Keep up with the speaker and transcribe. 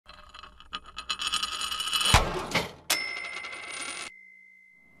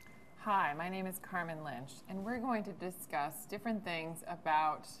Hi, my name is Carmen Lynch, and we're going to discuss different things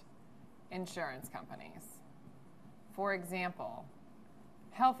about insurance companies. For example,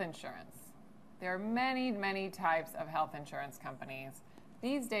 health insurance. There are many types of health insurance companies.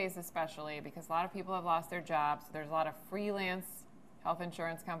 These days especially, because a lot of people have lost their jobs, there's a lot of freelance health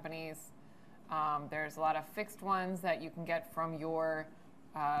insurance companies. There's a lot of fixed ones that you can get from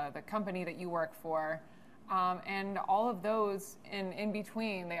the company that you work for. And all of those in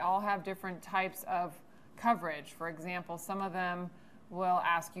between, they all have different types of coverage. For example, some of them will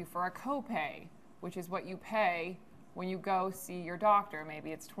ask you for a copay, which is what you pay when you go see your doctor.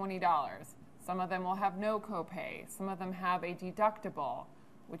 Maybe it's $20. Some of them will have no copay. Some of them have a deductible,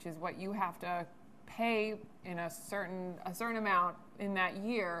 which is what you have to pay in a certain amount in that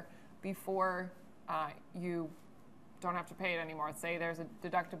year before you don't have to pay it anymore. Say there's a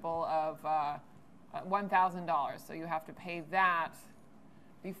deductible of $1,000, so you have to pay that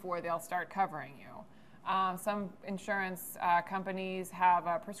before they'll start covering you. Some insurance companies have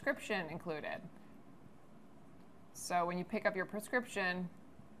a prescription included. So when you pick up your prescription,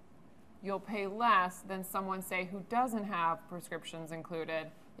 you'll pay less than someone, say, who doesn't have prescriptions included.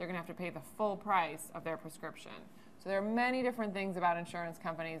 They're going to have to pay the full price of their prescription. So there are many different things about insurance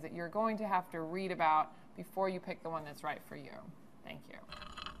companies that you're going to have to read about before you pick the one that's right for you. Thank you.